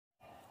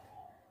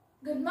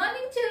Good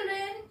morning,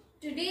 children.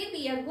 Today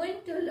we are going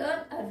to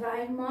learn a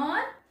rhyme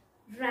on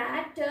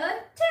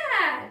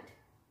rat-a-tat.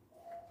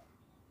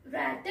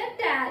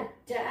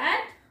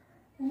 Rat-a-tat-tat,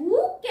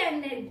 who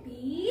can it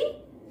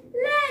be?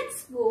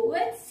 Let's go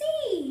and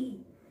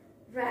see.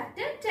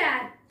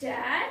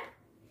 Rat-a-tat-tat,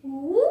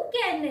 who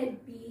can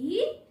it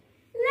be?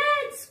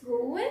 Let's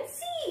go and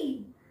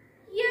see.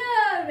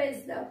 Here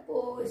is the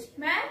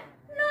postman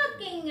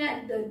knocking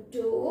at the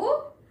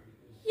door.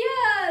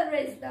 Here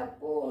is the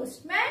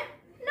postman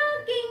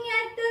knocking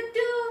at the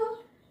door.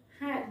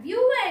 Have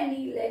you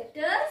any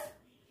letters?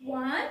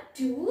 1,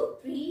 2,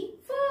 3,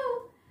 4.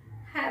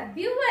 Have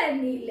you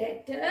any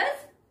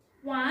letters?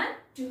 1,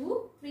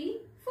 2,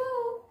 3, 4.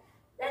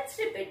 Let's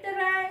repeat the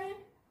rhyme.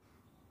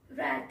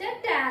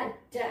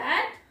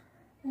 Rat-a-tat-tat,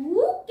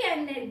 who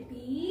can it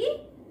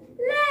be?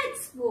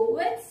 Let's go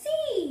and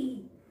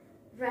see.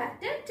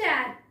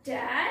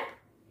 Rat-a-tat-tat,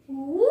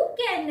 who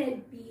can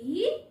it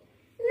be?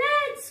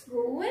 Let's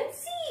go and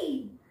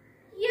see.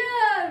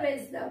 Here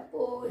is the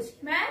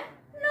postman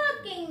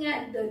knocking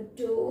at the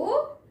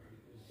door.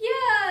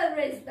 Here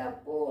is the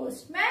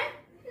postman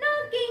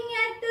knocking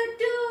at the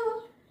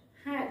door.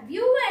 Have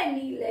you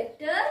any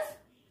letters?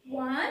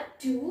 1,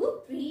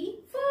 2,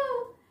 3, 4.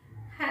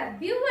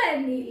 Have you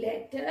any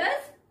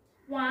letters?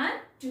 1,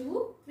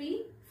 2,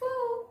 3, 4.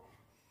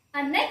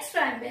 Our next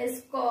rhyme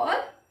is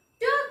called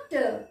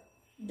Doctor.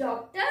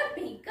 Doctor,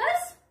 make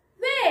us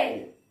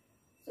well.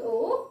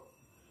 So,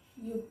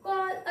 you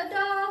call a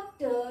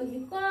doctor,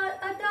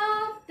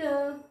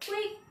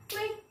 quick,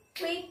 quick,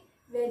 quick.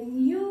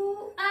 When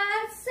you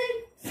are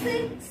sick,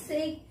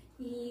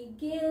 he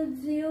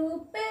gives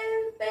you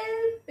pill,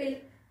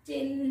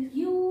 till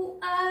you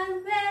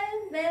are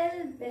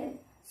well.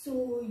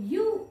 So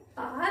you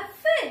are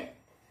fit,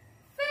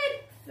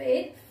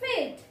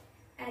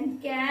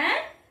 and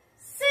can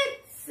sit.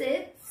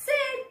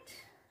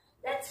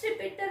 Let's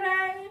repeat the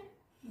rhyme.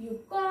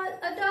 You call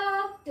a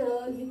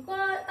doctor,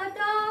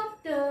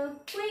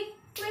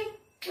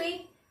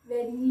 quick.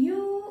 When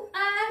you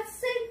are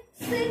sick,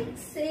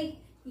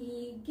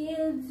 he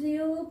gives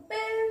you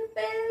pill,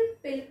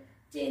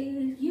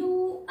 till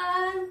you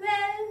are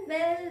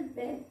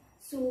well.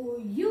 So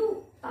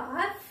you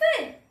are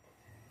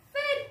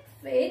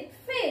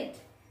fit,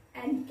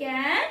 and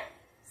can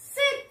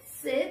sit.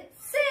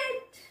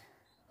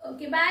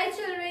 Okay, bye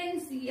children.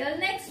 See you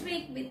next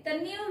week with a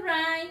new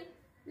rhyme.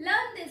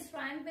 Learn this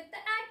rhyme with the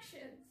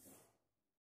actions.